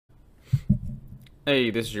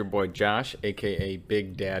Hey, this is your boy Josh, aka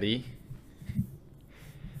Big Daddy,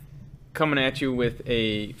 coming at you with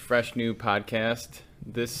a fresh new podcast.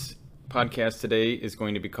 This podcast today is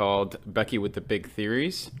going to be called Becky with the Big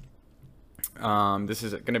Theories. This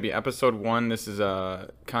is going to be episode 1. This is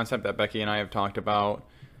a concept that Becky and I have talked about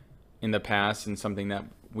in the past and something that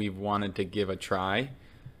we've wanted to give a try.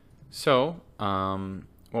 So,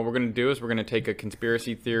 what we're going to do is we're going to take a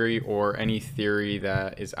conspiracy theory or any theory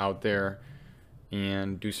that is out there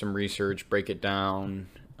and do some research, break it down,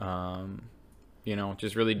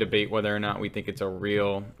 just really debate whether or not we think it's a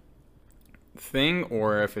real thing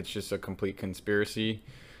or if it's just a complete conspiracy.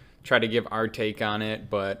 Try to give our take on it,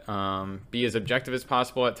 but be as objective as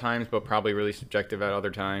possible at times, but probably really subjective at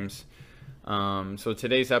other times. So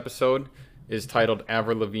today's episode is titled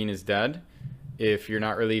Avril Lavigne is Dead. If you're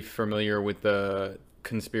not really familiar with the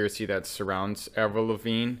conspiracy that surrounds Avril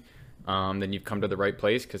Lavigne, then you've come to the right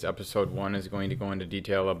place, because episode 1 is going to go into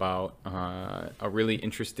detail about a really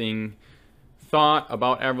interesting thought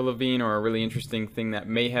about Avril Lavigne, or a really interesting thing that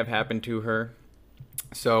may have happened to her.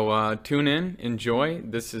 So tune in, enjoy.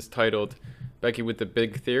 This is titled Becky with the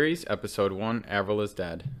Big Theories, episode 1, Avril is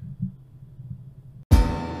Dead.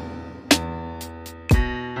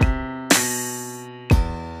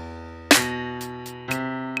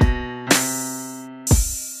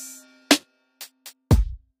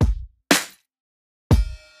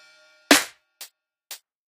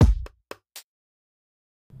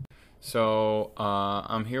 So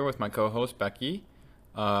I'm here with my co-host Becky,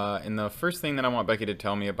 and the first thing that I want Becky to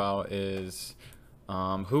tell me about is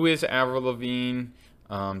who is Avril Lavigne.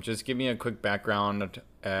 Just give me a quick background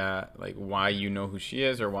at like why you know who she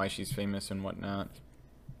is or why she's famous and whatnot,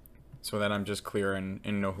 so that I'm just clear and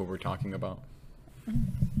know who we're talking about.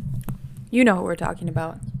 You know who we're talking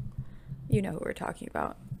about. You know who we're talking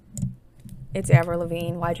about. It's Avril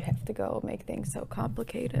Lavigne. Why'd you have to go make things so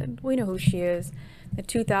complicated? We know who she is. The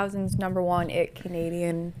 2000s #1 it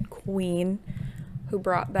Canadian queen who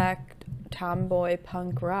brought back tomboy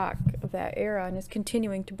punk rock of that era and is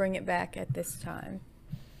continuing to bring it back at this time.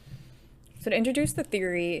 So to introduce the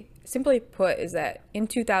theory, simply put, is that in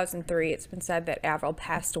 2003, it's been said that Avril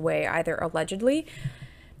passed away either allegedly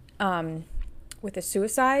with a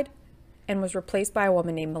suicide and was replaced by a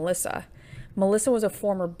woman named Melissa. Melissa was a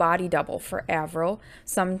former body double for Avril.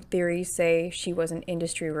 Some theories say she was an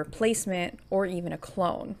industry replacement or even a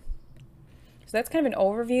clone. So that's kind of an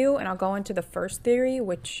overview, and I'll go into the first theory,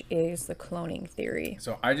 which is the cloning theory.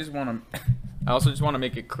 So I also just want to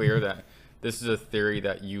make it clear that this is a theory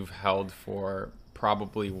that you've held for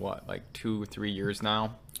probably like 2-3 years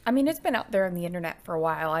now. I mean, it's been out there on the internet for a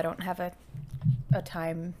while. I don't have a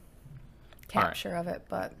time capture of it,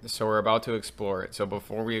 but so we're about to explore it. So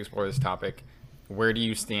before we explore this topic, where do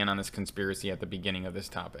you stand on this conspiracy at the beginning of this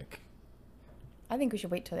topic? I think we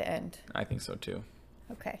should wait till the end. I think so too.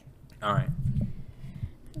 Okay. All right.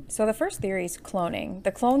 So the first theory is cloning.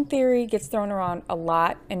 The clone theory gets thrown around a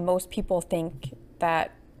lot, and most people think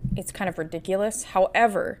that it's kind of ridiculous.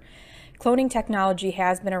 However, cloning technology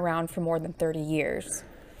has been around for more than 30 years.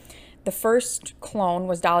 The first clone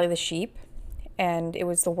was Dolly the sheep, and it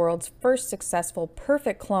was the world's first successful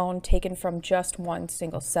perfect clone taken from just one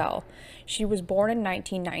single cell. She was born in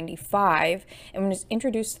 1995 and was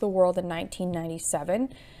introduced to the world in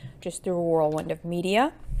 1997, just through a whirlwind of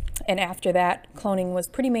media. And after that, cloning was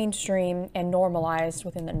pretty mainstream and normalized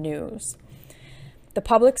within the news. The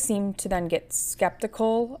public seemed to then get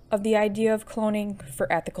skeptical of the idea of cloning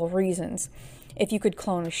for ethical reasons. If you could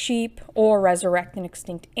clone a sheep or resurrect an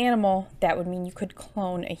extinct animal, that would mean you could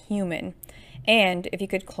clone a human. And if you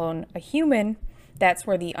could clone a human, that's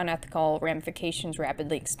where the unethical ramifications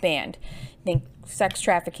rapidly expand. Think sex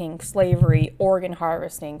trafficking, slavery, organ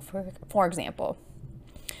harvesting, for example.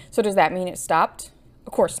 So does that mean it stopped?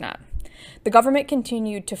 Of course not. The government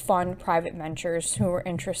continued to fund private ventures who were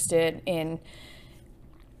interested in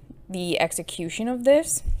the execution of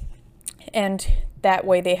this, and that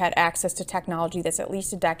way they had access to technology that's at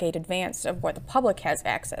least a decade advanced of what the public has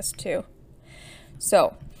access to.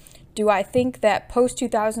 So, do I think that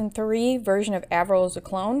post-2003 version of Avril is a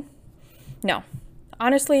clone? No.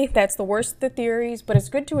 Honestly, that's the worst of the theories, but it's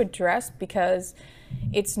good to address because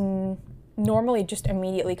it's normally just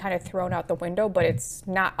immediately kind of thrown out the window, but it's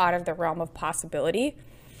not out of the realm of possibility.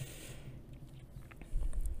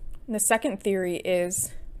 And the second theory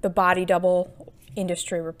is the body double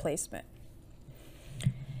industry replacement.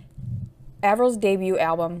 Avril's debut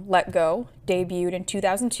album, Let Go, debuted in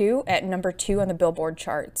 2002 at number 2 on the Billboard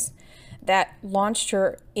charts. That launched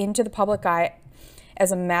her into the public eye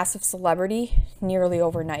as a massive celebrity nearly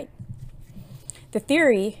overnight. The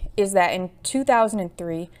theory is that in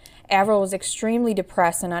 2003, Avril was extremely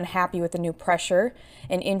depressed and unhappy with the new pressure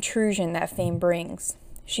and intrusion that fame brings.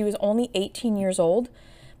 She was only 18 years old,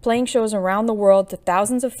 playing shows around the world to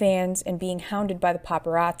thousands of fans and being hounded by the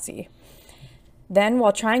paparazzi. Then,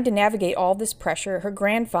 while trying to navigate all this pressure, her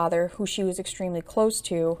grandfather, who she was extremely close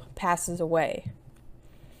to, passes away.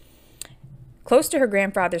 Close to her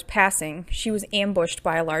grandfather's passing, she was ambushed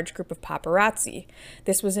by a large group of paparazzi.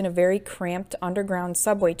 This was in a very cramped underground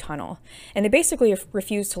subway tunnel, and they basically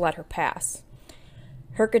refused to let her pass.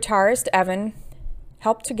 Her guitarist, Evan,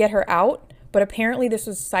 helped to get her out, but apparently this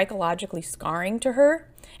was psychologically scarring to her,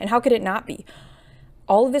 and how could it not be?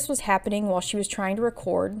 All of this was happening while she was trying to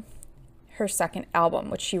record her second album,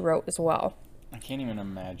 which she wrote as well. I can't even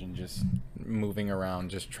imagine just moving around,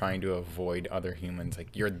 just trying to avoid other humans.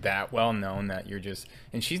 Like, you're that well known that you're just,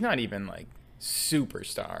 and she's not even like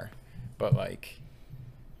superstar, but like,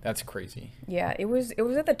 that's crazy. Yeah, it was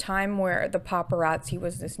at the time where the paparazzi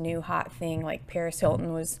was this new hot thing. Like Paris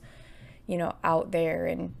Hilton was, out there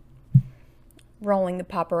and rolling the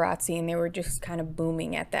paparazzi, and they were just kind of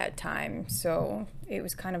booming at that time. So it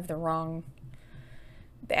was kind of the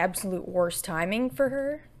absolute worst timing for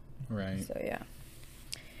her. Right. So, yeah.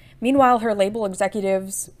 Meanwhile, her label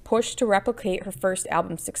executives pushed to replicate her first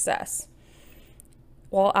album's success.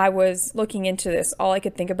 While I was looking into this, all I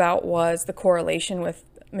could think about was the correlation with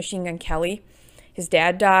Machine Gun Kelly. His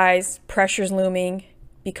dad dies, pressure's looming,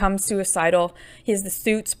 becomes suicidal. He has the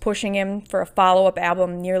Suits pushing him for a follow-up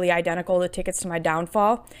album nearly identical to Tickets to My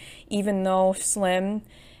Downfall, even though Slim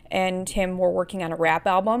and him were working on a rap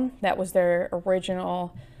album. That was their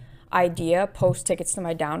original idea post Tickets to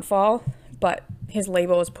My Downfall, but his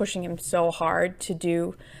label was pushing him so hard to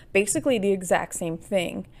do basically the exact same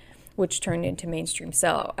thing, which turned into mainstream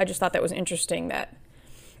sellout. I just thought that was interesting that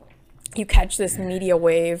you catch this media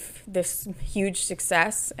wave, this huge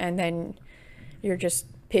success, and then you're just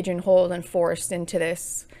pigeonholed and forced into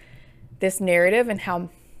this narrative, and how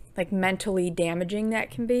like mentally damaging that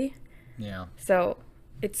can be. Yeah. So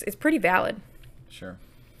it's pretty valid. Sure.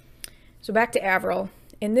 So back to Avril.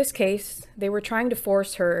 In this case, they were trying to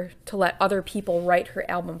force her to let other people write her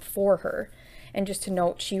album for her. And just to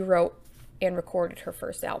note, she wrote and recorded her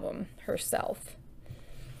first album herself.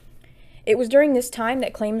 It was during this time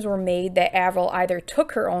that claims were made that Avril either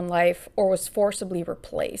took her own life or was forcibly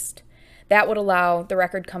replaced. That would allow the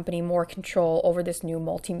record company more control over this new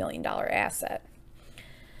multi-million-dollar asset.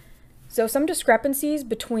 So some discrepancies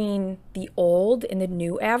between the old and the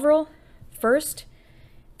new Avril. First,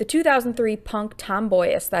 the 2003 punk tomboy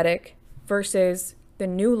aesthetic versus the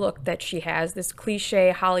new look that she has, this cliche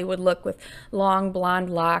Hollywood look with long blonde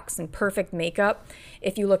locks and perfect makeup.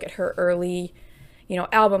 If you look at her early,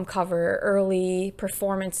 album cover, early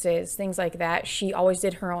performances, things like that, she always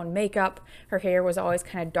did her own makeup. Her hair was always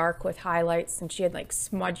kind of dark with highlights, and she had like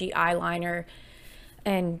smudgy eyeliner.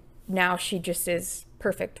 And now she just is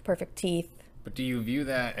perfect teeth. But do you view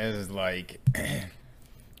that as like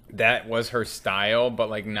that was her style, but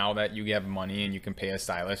like now that you have money and you can pay a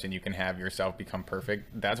stylist and you can have yourself become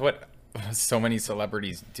perfect, that's what so many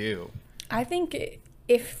celebrities do? I think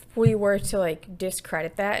if we were to like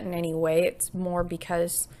discredit that in any way, it's more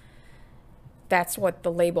because that's what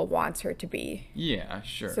the label wants her to be. Yeah,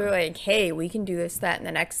 sure. So like, hey, we can do this, that, and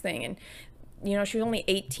the next thing. And she was only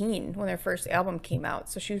 18 when their first album came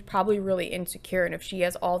out, so she was probably really insecure. And if she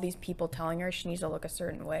has all these people telling her she needs to look a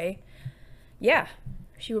certain way, yeah,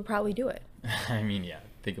 she would probably do it. I mean, yeah,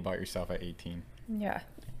 think about yourself at 18. Yeah.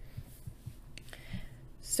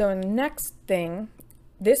 So the next thing,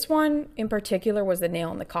 this one in particular was the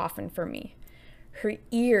nail in the coffin for me. Her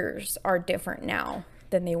ears are different now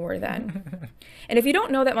than they were then. And if you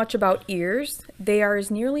don't know that much about ears, they are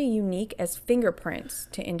as nearly unique as fingerprints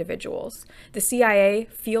to individuals. The CIA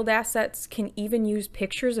field assets can even use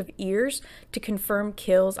pictures of ears to confirm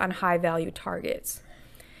kills on high-value targets.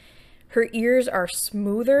 Her ears are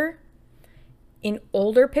smoother in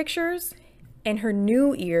older pictures, and her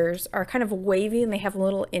new ears are kind of wavy and they have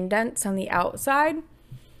little indents on the outside.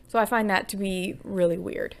 So I find that to be really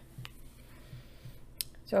weird.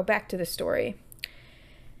 So back to the story.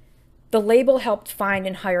 The label helped find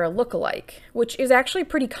and hire a lookalike, which is actually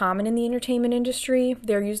pretty common in the entertainment industry.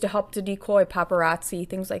 They're used to help to decoy paparazzi,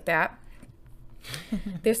 things like that.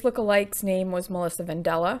 This lookalike's name was Melissa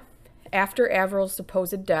Vandella. After Avril's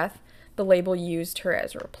supposed death, the label used her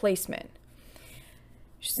as a replacement.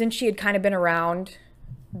 Since she had kind of been around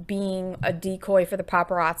being a decoy for the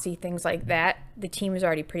paparazzi, things like that, the team was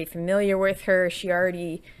already pretty familiar with her. She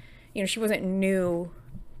already, she wasn't new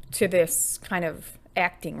to this kind of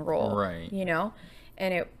acting role, right?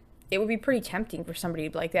 And it would be pretty tempting for somebody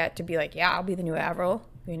like that to be like, yeah, I'll be the new Avril,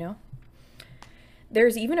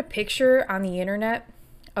 There's even a picture on the internet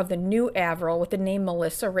of the new Avril with the name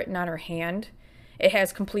Melissa written on her hand. It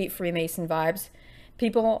has complete Freemason vibes.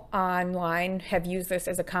 People online have used this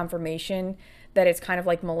as a confirmation that it's kind of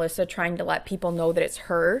like Melissa trying to let people know that it's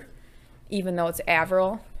her, even though it's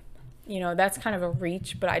Avril. That's kind of a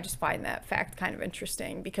reach, but I just find that fact kind of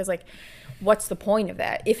interesting because, like, what's the point of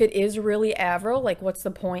that? If it is really Avril, like, what's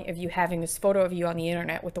the point of you having this photo of you on the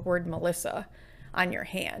internet with the word Melissa on your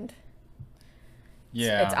hand?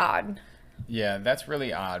 Yeah. It's odd. Yeah, that's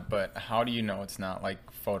really odd, but how do you know it's not, like,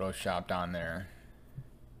 photoshopped on there?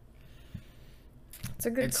 It's a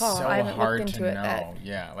good It's call. so I haven't hard looked into to it. know.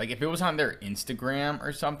 Yeah, like, if it was on their Instagram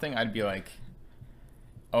or something, I'd be like,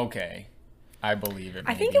 okay, I believe it.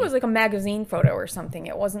 I think it was like a magazine photo or something.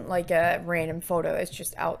 It wasn't like a random photo that's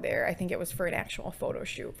just out there. I think it was for an actual photo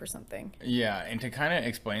shoot for something. Yeah, and to kind of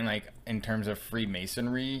explain, like, in terms of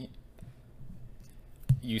Freemasonry,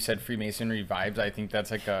 you said Freemasonry vibes. I think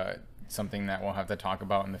that's like something that we'll have to talk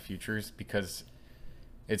about in the futures because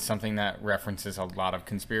it's something that references a lot of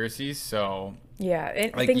conspiracies. So yeah,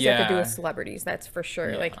 like, things that to do with celebrities, that's for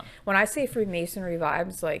sure. Yeah. Like, when I say Freemasonry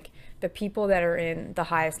vibes, like, the people that are in the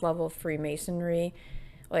highest level of Freemasonry,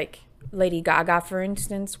 like Lady Gaga, for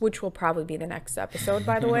instance, which will probably be the next episode,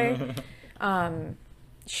 by the way.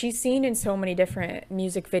 She's seen in so many different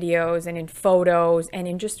music videos and in photos and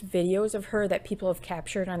in just videos of her that people have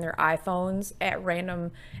captured on their iPhones at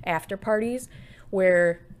random after parties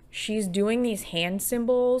where she's doing these hand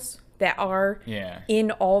symbols that are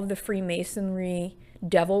in all of the Freemasonry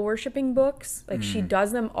devil worshipping books. Like, she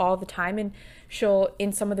does them all the time, and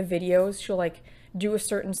in some of the videos, she'll like do a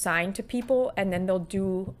certain sign to people and then they'll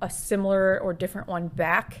do a similar or different one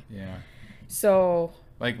back. Yeah. So,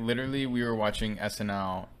 like, literally, we were watching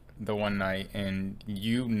SNL the one night, and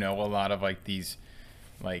a lot of, like, these,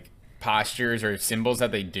 like, postures or symbols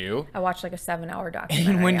that they do. I watched like a 7-hour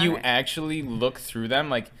documentary. And when on you it. actually look through them,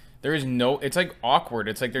 like, there is no, it's like awkward.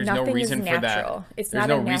 It's like there's Nothing no reason is for that. natural. It's there's not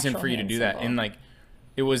no a reason natural for you to hand do that. symbol. And, like,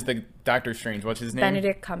 it was the Doctor Strange. What's his name?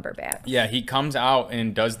 Benedict Cumberbatch. Yeah, he comes out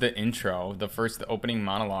and does the intro, the opening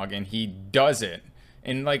monologue, and he does it.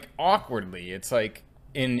 And, like, awkwardly. It's like,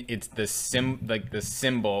 it's the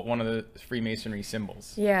symbol, one of the Freemasonry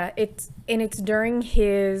symbols. Yeah, it's during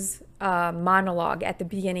his monologue at the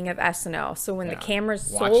beginning of SNL. So when the camera's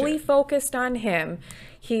solely focused on him,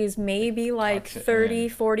 he's maybe like 30,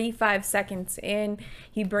 45 seconds in.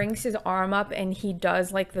 He brings his arm up and he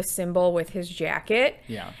does like the symbol with his jacket.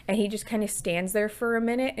 Yeah. And he just kind of stands there for a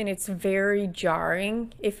minute, and it's very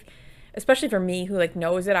jarring. Especially for me, who like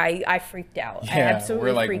knows it, I freaked out. I absolutely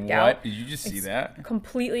we're like, freaked what? out. Did you just see that?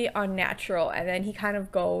 Completely unnatural. And then he kind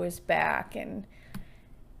of goes back, and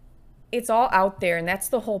it's all out there. And that's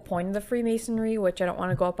the whole point of the Freemasonry, which I don't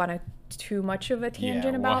want to go up on too much of a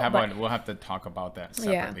tangent about. We'll have to talk about that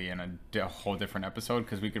separately in a whole different episode,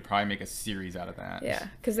 because we could probably make a series out of that. Yeah,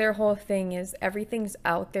 because their whole thing is everything's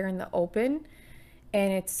out there in the open,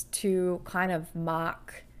 and it's to kind of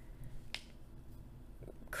mock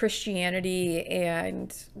Christianity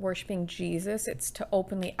and worshiping Jesus. It's to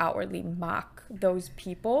openly, outwardly mock those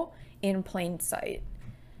people in plain sight.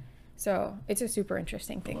 So it's a super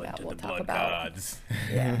interesting thing that we'll talk about.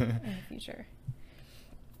 Yeah, in the future.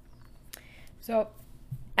 So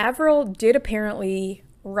Avril did apparently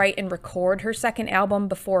write and record her second album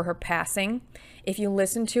before her passing. If you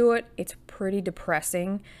listen to it, it's pretty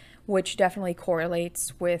depressing, which definitely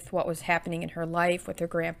correlates with what was happening in her life, with her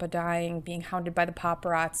grandpa dying, being hounded by the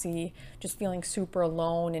paparazzi, just feeling super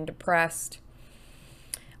alone and depressed.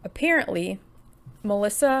 Apparently,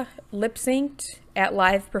 Melissa lip-synced at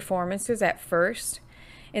live performances at first.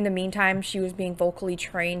 In the meantime, she was being vocally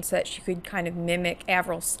trained so that she could kind of mimic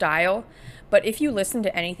Avril's style. But if you listen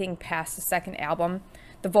to anything past the second album,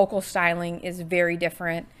 the vocal styling is very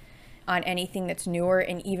different on anything that's newer,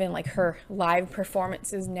 and even like her live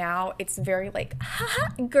performances now, it's very like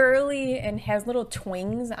girly and has little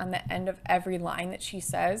twings on the end of every line that she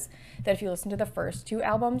says, that if you listen to the first two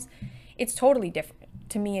albums, it's totally different.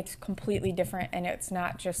 To me, it's completely different, and it's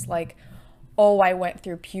not just like, oh, I went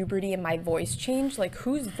through puberty and my voice changed. Like,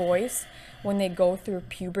 whose voice, when they go through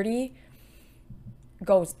puberty,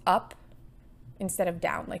 goes up instead of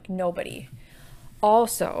down? Like, nobody.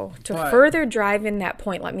 Also, further drive in that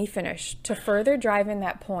point, let me finish. To further drive in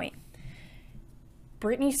that point,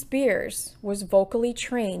 Britney Spears was vocally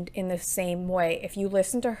trained in the same way. If you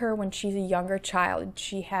listen to her when she's a younger child,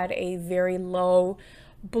 she had a very low,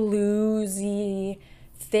 bluesy,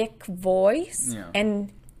 thick voice,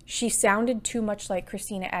 and she sounded too much like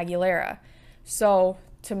Christina Aguilera. So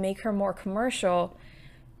to make her more commercial,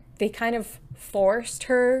 they kind of forced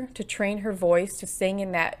her to train her voice to sing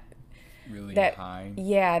in that Really that high.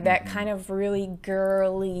 yeah, that kind of really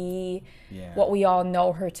girly, Yeah. what we all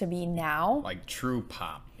know her to be now. Like true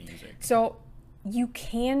pop music. So you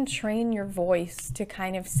can train your voice to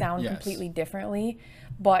kind of sound Yes. completely differently,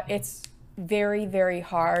 but it's very, very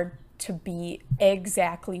hard to be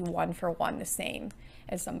exactly one for one the same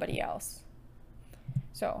as somebody else.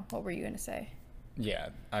 So what were you going to say? Yeah,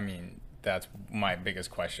 I mean, that's my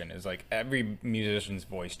biggest question is like every musician's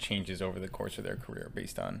voice changes over the course of their career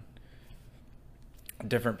based on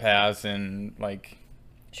different paths and like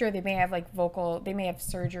Sure, they may have they may have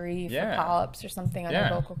surgery for Yeah. polyps or something on Yeah.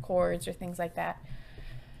 their vocal cords or things like that.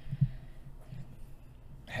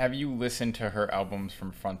 have you listened to her albums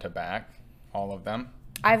from front to back? All of them?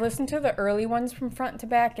 I've listened to the early ones from front to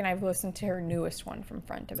back, and I've listened to her newest one from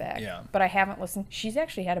front to back. Yeah. But I haven't listened. She's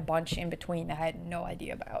actually had a bunch in between that I had no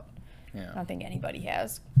idea about. I Yeah. don't think anybody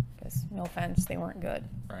has, because no offense, they weren't good.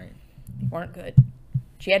 Right. They weren't good.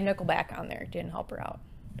 She had Nickelback on there. Didn't help her out.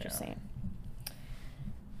 Just Yeah. saying.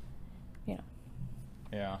 You know,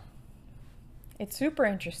 Yeah. it's super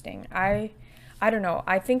interesting. I don't know.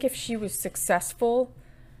 I think if she was successful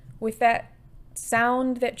with that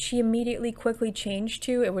sound that she immediately quickly changed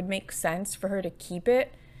to, it would make sense for her to keep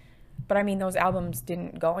it. But I mean, those albums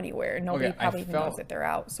didn't go anywhere. Nobody Okay, I probably even knows felt- that they're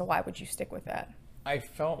out. So why would you stick with that? I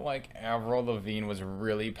felt like Avril Lavigne was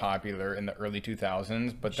really popular in the early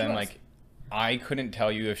 2000s, but She then was. like I couldn't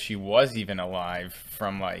tell you if she was even alive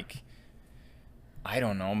from like I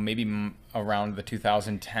don't know, maybe around the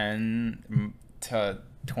 2010 to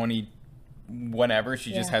 20 whenever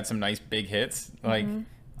she just Yeah. had some nice big hits. Like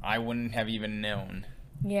I wouldn't have even known.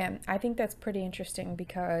 Yeah, I think that's pretty interesting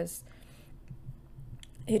because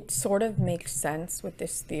it sort of makes sense with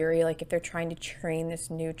this theory. Like if they're trying to train this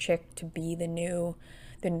new chick to be the new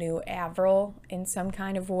Avril in some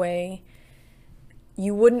kind of way,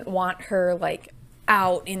 you wouldn't want her like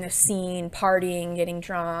out in the scene, partying, getting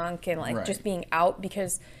drunk, and like Right. just being out,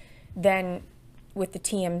 because then with the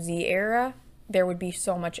TMZ era, there would be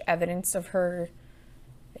so much evidence of her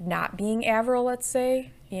not being Avril, let's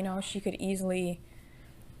say. You know, she could easily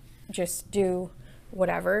just do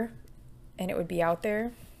whatever and it would be out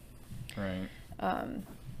there. Right.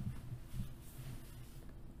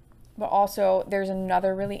 But also, there's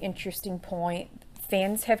another really interesting point.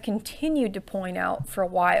 Fans have continued to point out for a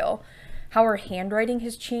while how her handwriting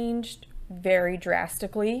has changed very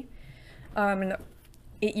drastically. And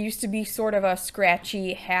it used to be sort of a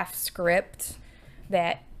scratchy half script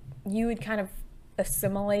that you would kind of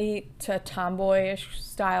assimilate to a tomboyish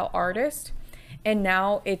style artist. And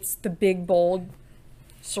now it's the big, bold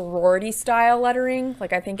sorority style lettering.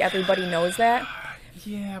 Like, I think everybody knows that.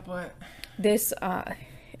 Yeah, but This,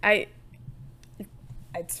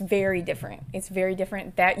 it's very different. It's very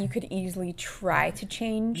different that you could easily try to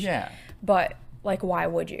change. yeah. But, like, why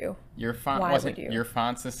would you? Your font Why wasn't would you? your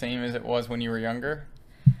font's the same as it was when you were younger?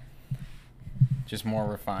 Just more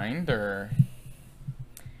refined or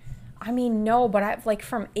I mean, no, but I've, like,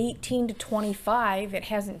 from 18 to 25, it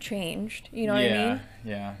hasn't changed. You know what I mean?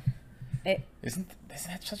 Yeah. It, Isn't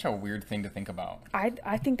that such a weird thing to think about?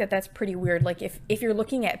 I think that that's pretty weird. Like, if you're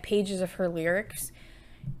looking at pages of her lyrics,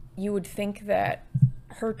 you would think that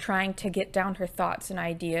her trying to get down her thoughts and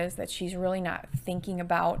ideas, that she's really not thinking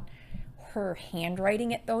about her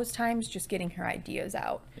handwriting at those times, just getting her ideas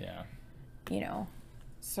out, Yeah. you know?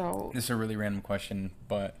 So, This is a really random question,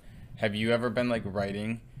 but have you ever been like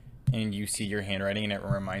writing and you see your handwriting and it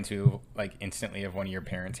reminds you like instantly of one of your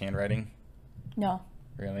parents' handwriting? no,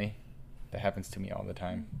 Really? That happens to me all the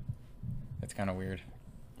time. It's kind of weird.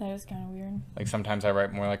 that is kind of weird. Like sometimes I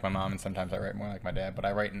write more like my mom and sometimes I write more like my dad, but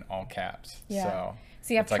I write in all caps. Yeah. So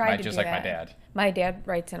See, I've it's like tried my, to just do like my that. dad. My dad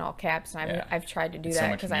writes in all caps, and Yeah. I've tried to do It's so that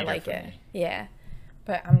much because I neater like for it. me. Yeah,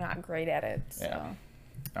 but I'm not great at it. So. Yeah.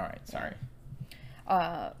 All right. Sorry.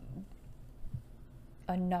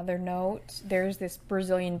 Another note, there's this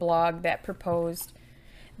Brazilian blog that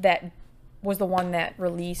was the one that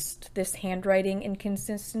released this handwriting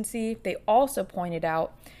inconsistency. They also pointed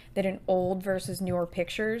out that in old versus newer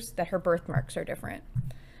pictures that her birthmarks are different.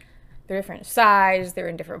 They're different size, they're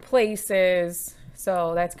in different places.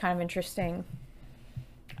 So that's kind of interesting.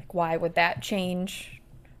 Like, why would that change?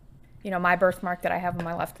 You know, my birthmark that I have on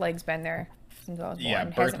my left leg's been there since I was born. Yeah,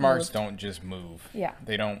 Hasn't birthmarks moved. don't just move. Yeah.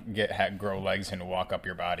 They don't grow legs and walk up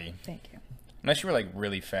your body. Thank you. Unless you were like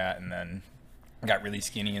really fat and then got really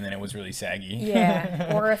skinny and then it was really saggy.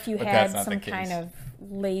 Yeah, or if you But had that's not the some case. kind of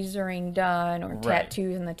lasering done or Right.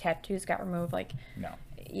 tattoos and the tattoos got removed. Like, No.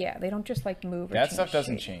 yeah, they don't just like move or That change stuff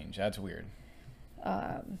doesn't shape. change. That's weird.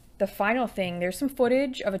 The final thing, there's some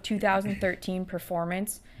footage of a 2013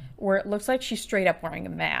 performance where it looks like she's straight up wearing a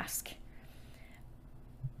mask.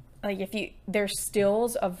 Like there's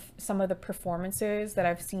stills of some of the performances that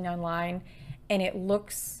I've seen online, and it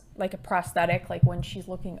looks like a prosthetic, like when she's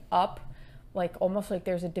looking up, like almost like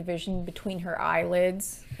there's a division between her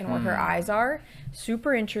eyelids and where her eyes are.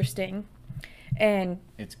 Super interesting. And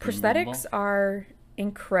prosthetics are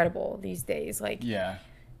incredible these days. Like, Yeah.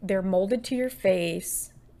 they're molded to your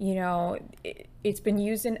face. You know, it's been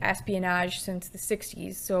used in espionage since the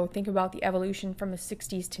 60s. So think about the evolution from the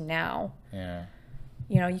 60s to now. Yeah.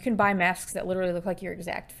 You know, you can buy masks that literally look like your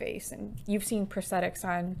exact face. And you've seen prosthetics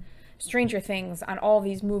on Stranger Things, on all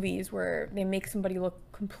these movies where they make somebody look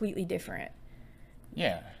completely different.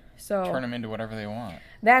 Yeah. So Turn them into whatever they want.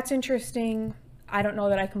 that's interesting. I don't know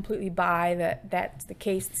that I completely buy that that's the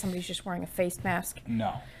case, that somebody's just wearing a face mask.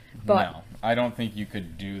 No. But no. I don't think you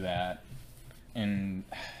could do that. And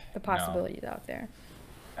the possibilities out there.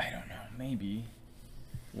 I don't know. Maybe.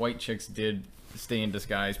 White chicks did stay in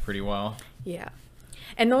disguise pretty well. Yeah.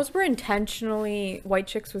 And those were intentionally, White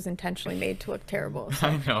Chicks was intentionally made to look terrible. So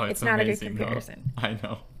I know. It's not amazing, a good comparison. Though. I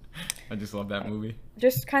know. I just love that movie.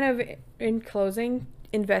 Just kind of in closing,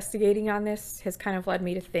 investigating on this has kind of led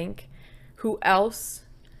me to think who else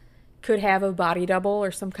could have a body double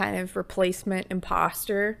or some kind of replacement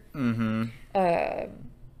imposter. Mm-hmm. I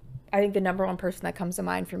think the number one person that comes to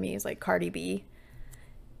mind for me is like Cardi B.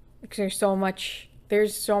 Because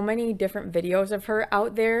there's so many different videos of her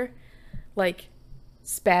out there, like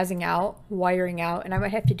spazzing out, wiring out, and I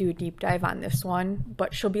might have to do a deep dive on this one,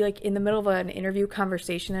 but she'll be like in the middle of an interview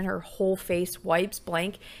conversation and her whole face wipes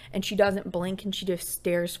blank and she doesn't blink and she just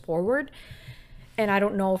stares forward. And I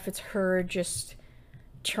don't know if it's her just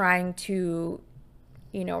trying to,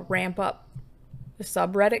 you know, ramp up the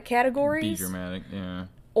subreddit categories. Be dramatic, yeah.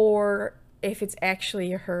 Or if it's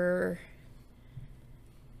actually her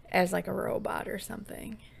as like a robot or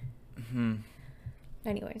something. Mm-hmm.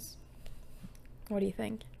 Anyways, what do you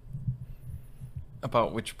think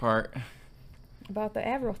About which part? about the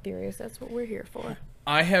Avril theories? That's what we're here for.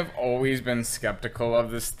 I have always been skeptical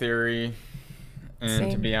of this theory. And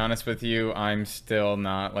to Same. be honest with you, I'm still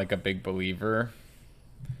not like a big believer.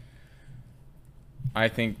 I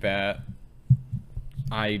think that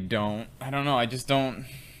I don't know. I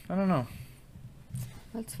don't know.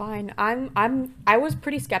 That's fine. I was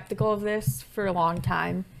pretty skeptical of this for a long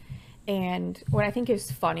time. And what I think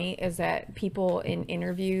is funny is that people in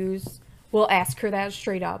interviews will ask her that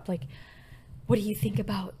straight up, like, what do you think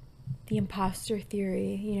about the imposter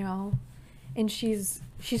theory, you know? And she's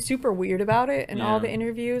super weird about it in all Yeah. the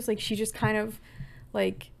interviews. Like, she just kind of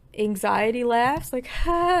like anxiety laughs, like,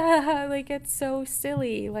 ha, like it's so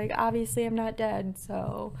silly. Like, obviously I'm not dead,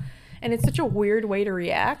 so. And it's such a weird way to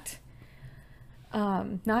react.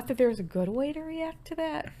 Not that there's a good way to react to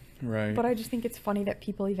that, Right. but I just think it's funny that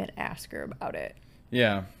people even ask her about it.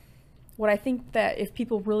 Yeah. What I think that if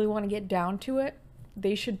people really want to get down to it,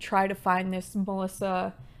 they should try to find this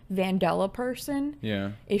Melissa Vandella person.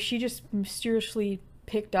 Yeah. If she just mysteriously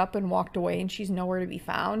picked up and walked away and she's nowhere to be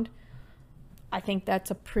found, I think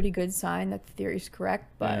that's a pretty good sign that the theory's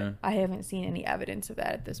correct, but Yeah. I haven't seen any evidence of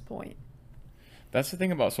that at this point. That's the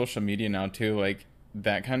thing about social media now too. Like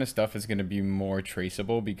that kind of stuff is going to be more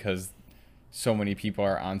traceable because so many people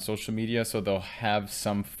are on social media, so they'll have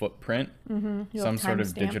some footprint, You'll some have sort of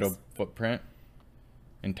timestamps. digital footprint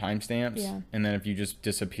and timestamps. Yeah. And then if you just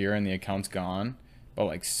disappear and the account's gone, but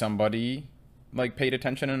like somebody like paid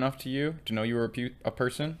attention enough to you to know you were a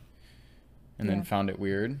person and Yeah. then found it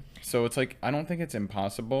weird. So it's like, I don't think it's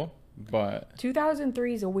impossible, but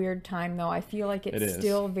 2003 is a weird time, though. I feel like It it's is.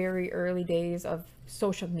 still very early days of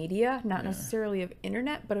social media, not necessarily of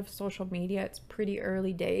internet, but of social media. It's pretty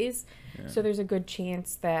early days. So there's a good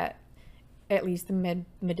chance that at least the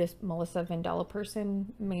Melissa Vandella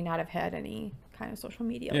person may not have had any kind of social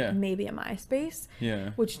media, Yeah. like maybe a MySpace,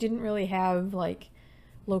 yeah. which didn't really have like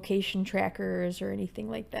location trackers or anything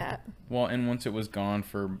like that. Well, and once it was gone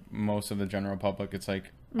for most of the general public, it's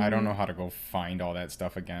like, I don't know how to go find all that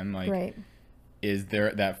stuff again. Like, Right. is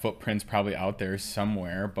there that footprint's probably out there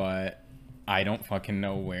somewhere, but I don't fucking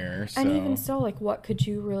know where. So And even so, like, what could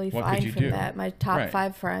you really What find could you from do? that? My top Right.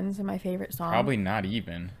 5 friends and my favorite song. probably not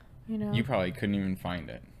even. You know? You probably couldn't even find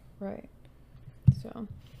it. Right. So.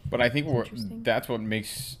 But I think interesting. that's what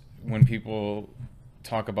makes when people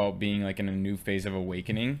talk about being like in a new phase of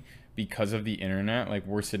awakening because of the internet. Like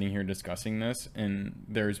we're sitting here discussing this, and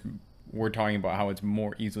we're talking about how it's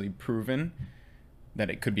more easily proven that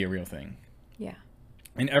it could be a real thing. Yeah.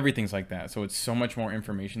 And everything's like that. So it's so much more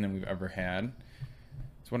information than we've ever had.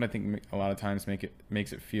 It's what I think a lot of times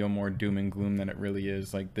makes it feel more doom and gloom than it really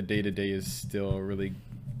is. Like the day to day is still really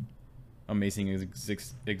amazing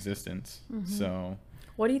existence. So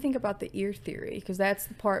What do you think about the ear theory? Because that's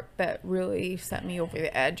the part that really set me over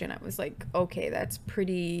the edge, and I was like, okay, that's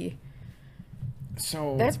pretty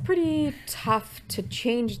tough to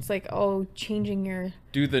change. It's like, oh, changing your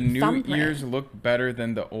do the new thumbprint. ears look better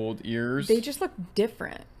than the old ears? They just look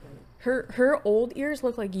different. Her old ears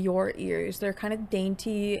look like your ears. They're kind of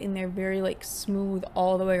dainty and they're very like smooth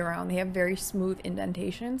all the way around. They have very smooth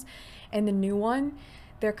indentations. And the new one,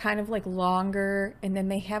 they're kind of like longer, and then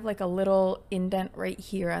they have like a little indent right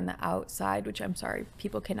here on the outside, which I'm sorry,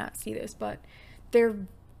 people cannot see this, but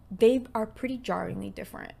they are pretty jarringly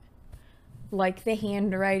different. Like the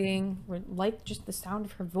handwriting, or like just the sound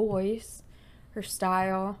of her voice, her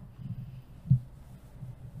style.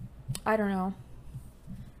 I don't know.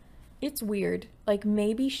 It's weird. Like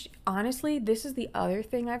maybe, honestly, this is the other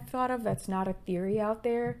thing I've thought of that's not a theory out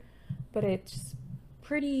there, but it's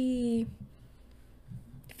pretty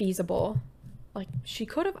feasible. Like she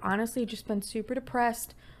could have honestly just been super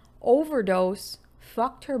depressed, overdose,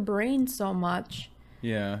 fucked her brain so much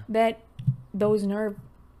that those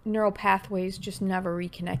neural pathways just never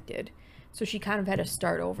reconnected. So she kind of had to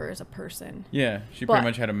start over as a person. Yeah, she pretty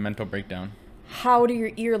much had a mental breakdown. How do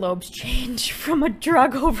your earlobes change from a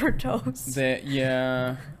drug overdose?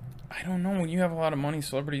 I don't know. When you have a lot of money,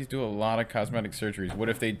 celebrities do a lot of cosmetic surgeries. What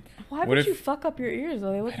if they? Why would you fuck up your ears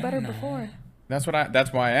though? They look better before. That's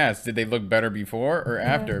why I asked. Did they look better before or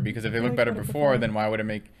after? Because if they look better before, then why would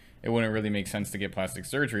it wouldn't really make sense to get plastic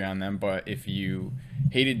surgery on them. But if you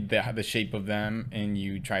hated the shape of them and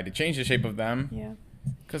you tried to change the shape of them,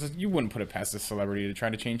 because you wouldn't put it past a celebrity to try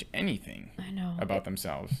to change anything about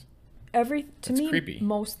themselves. To me, creepy.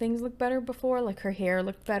 Most things look better before. Like her hair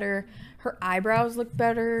looked better, her eyebrows look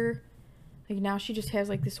better. Like now she just has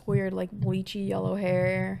like this weird like bleachy yellow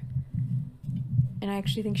hair, and I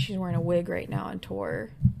actually think she's wearing a wig right now on tour.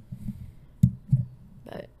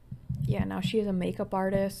 But yeah, now she is a makeup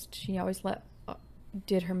artist. She always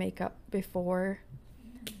did her makeup before.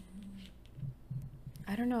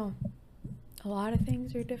 I don't know. A lot of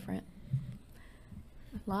things are different.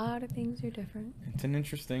 A lot of things are different. It's an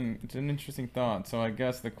interesting thought. So I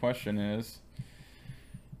guess the question is,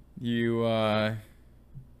 you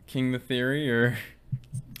king the theory or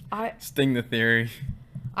sting the theory?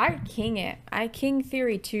 I king it. I king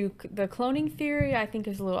theory too. The cloning theory I think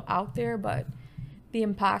is a little out there, but the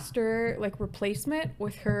imposter like replacement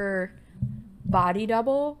with her body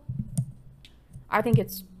double, I think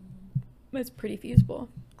it's pretty feasible.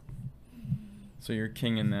 So you're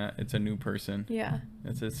king in that it's a new person. Yeah.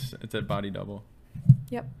 It's a body double.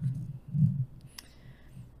 Yep.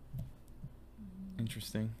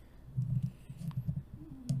 Interesting.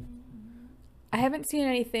 I haven't seen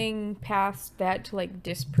anything past that to like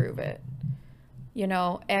disprove it. You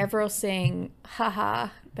know, Avril saying, haha,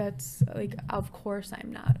 that's like, of course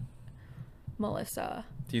I'm not Melissa.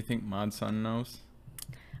 Do you think Mod Sun knows?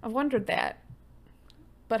 I've wondered that.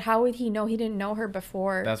 But how would he know? He didn't know her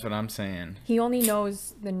before. That's what I'm saying. He only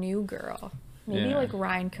knows the new girl. Maybe like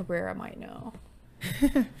Ryan Cabrera might know.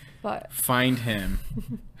 But find him.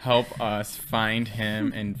 Help us find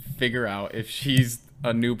him and figure out if she's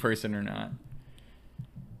a new person or not.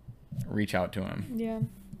 Reach out to him. Yeah.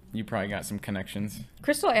 You probably got some connections.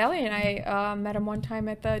 Crystal Alley and I met him one time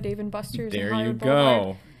at the Dave & Buster's. There in you Hollywood go.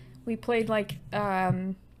 Boulevard. We played like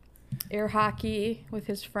air hockey with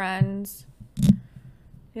his friends.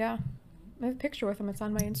 Yeah. I have a picture with him. It's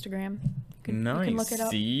on my Instagram. You can look it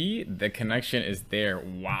up. See? The connection is there.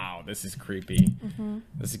 Wow. This is creepy. Mm-hmm.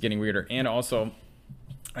 This is getting weirder. And also,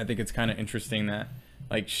 I think it's kind of interesting that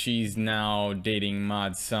like she's now dating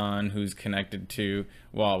Mod Sun, who's connected to,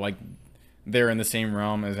 well, like they're in the same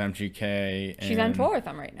realm as MGK. And she's on tour with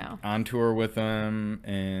them right now. On tour with them.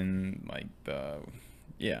 And like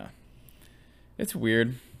it's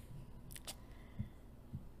weird.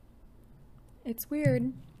 It's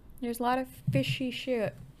weird. There's a lot of fishy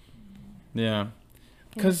shit. Yeah.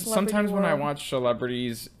 Because sometimes when I watch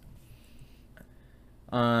celebrities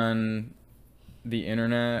on the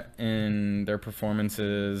internet and their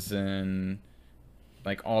performances and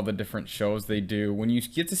like all the different shows they do, when you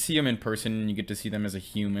get to see them in person and you get to see them as a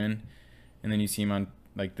human and then you see them on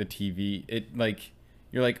like the TV, it like,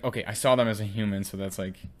 you're like, okay, I saw them as a human, so that's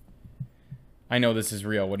like, I know this is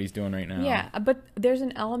real, what he's doing right now. Yeah, but there's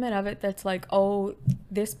an element of it that's like, oh,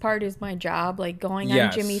 this part is my job. Like going on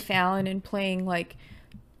Jimmy Fallon and playing like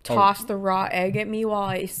toss the raw egg at me while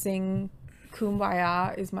I sing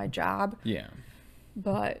Kumbaya is my job. Yeah.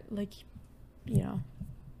 But like, you know,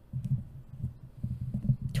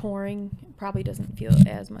 touring probably doesn't feel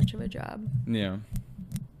as much of a job. Yeah.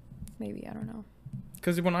 Maybe, I don't know.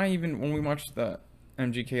 Because when we watched the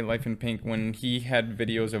MGK Life in Pink, when he had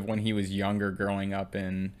videos of when he was younger growing up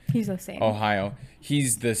in He's the same. Ohio,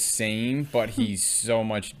 he's the same, but he's so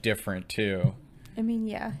much different too. I mean,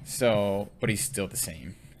 yeah. So, but he's still the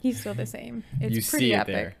same. He's still the same. It's You pretty see it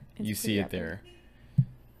epic. there. It's You see pretty it epic. there.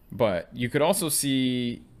 But you could also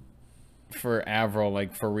see for Avril,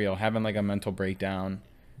 like for real, having like a mental breakdown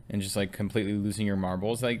and just like completely losing your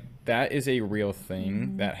marbles. Like that is a real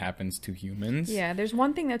thing that happens to humans. Yeah, there's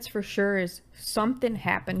one thing that's for sure is something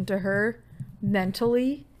happened to her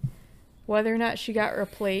mentally. Whether or not she got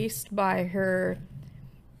replaced by her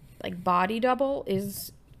like body double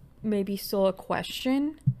is maybe still a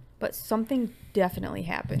question, but something definitely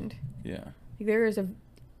happened. Yeah. Like, there is a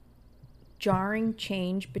jarring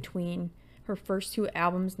change between her first two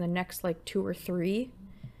albums and the next like 2 or 3.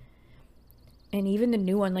 And even the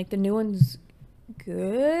new one, like the new one's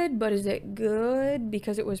good, but is it good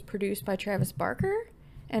because it was produced by Travis Barker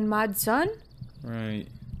and Mod Sun? Right.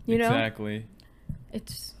 You know? Exactly.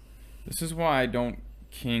 It's This is why I don't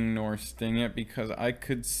king nor sting it, because I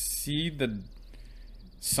could see that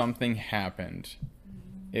something happened.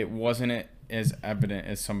 It wasn't as evident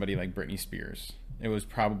as somebody like Britney Spears. It was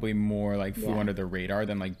probably more like flew Yeah. under the radar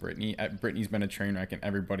than like Britney. Britney's been a train wreck and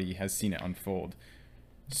everybody has seen it unfold.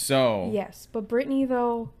 So yes, but Britney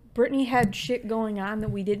had shit going on that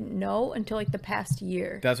we didn't know until like the past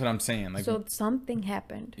year. that's what I'm saying. Like, So something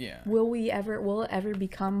happened. Yeah. Will it ever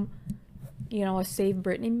become, a Save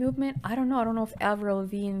Britney movement? I don't know. I don't know if Avril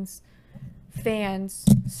Lavigne's fans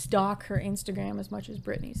stalk her Instagram as much as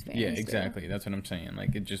Britney's fans. yeah, do. exactly. That's what I'm saying.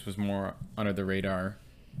 Like, it just was more under the radar.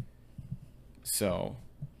 So,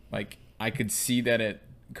 like, I could see that it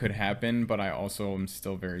could happen, but I also am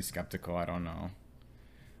still very skeptical. I don't know.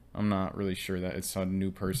 I'm not really sure that it's a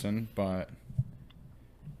new person, but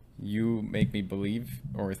you make me believe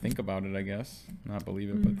or think about it, I guess. Not believe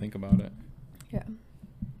it, but think about it. Yeah.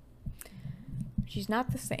 She's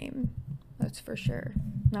not the same. That's for sure.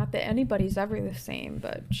 Not that anybody's ever the same,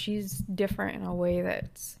 but she's different in a way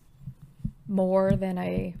that's more than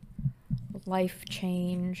a life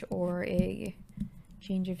change or a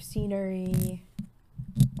change of scenery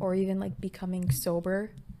or even like becoming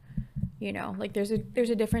sober. Like there's a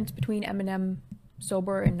difference between Eminem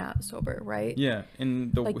sober and not sober, right? Yeah,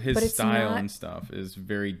 and Like, his but it's style not- and stuff is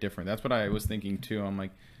very different. That's what I was thinking too. I'm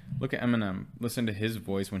like, look at Eminem. Listen to his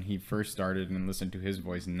voice when he first started, and listen to his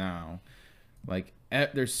voice now. Like,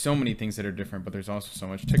 there's so many things that are different, but there's also so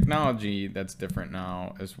much technology that's different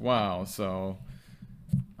now as well. So,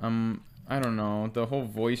 I don't know, the whole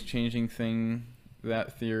voice changing thing.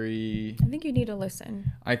 That theory, I think you need to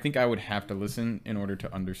listen. I think I would have to listen in order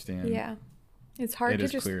to understand. Yeah. It's hard It to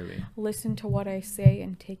is just clearly. listen to what I say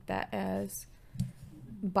and take that as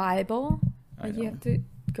Bible. I Like you know. have to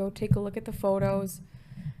go take a look at the photos,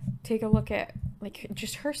 take a look at like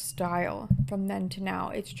just her style from then to now.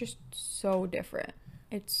 It's just so different.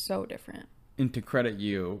 It's so different. And to credit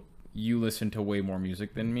you, you listen to way more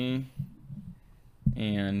music than me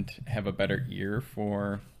and have a better ear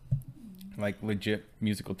for like legit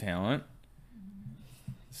musical talent.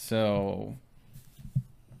 So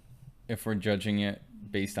if we're judging it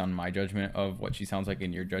based on my judgment of what she sounds like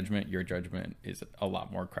and your judgment is a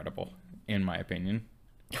lot more credible, in my opinion.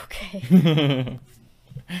 Okay.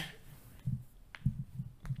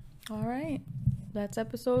 All right. That's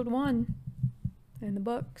episode 1 in the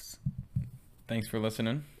books. Thanks for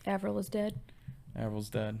listening. Avril is dead. Avril's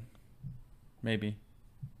dead. Maybe.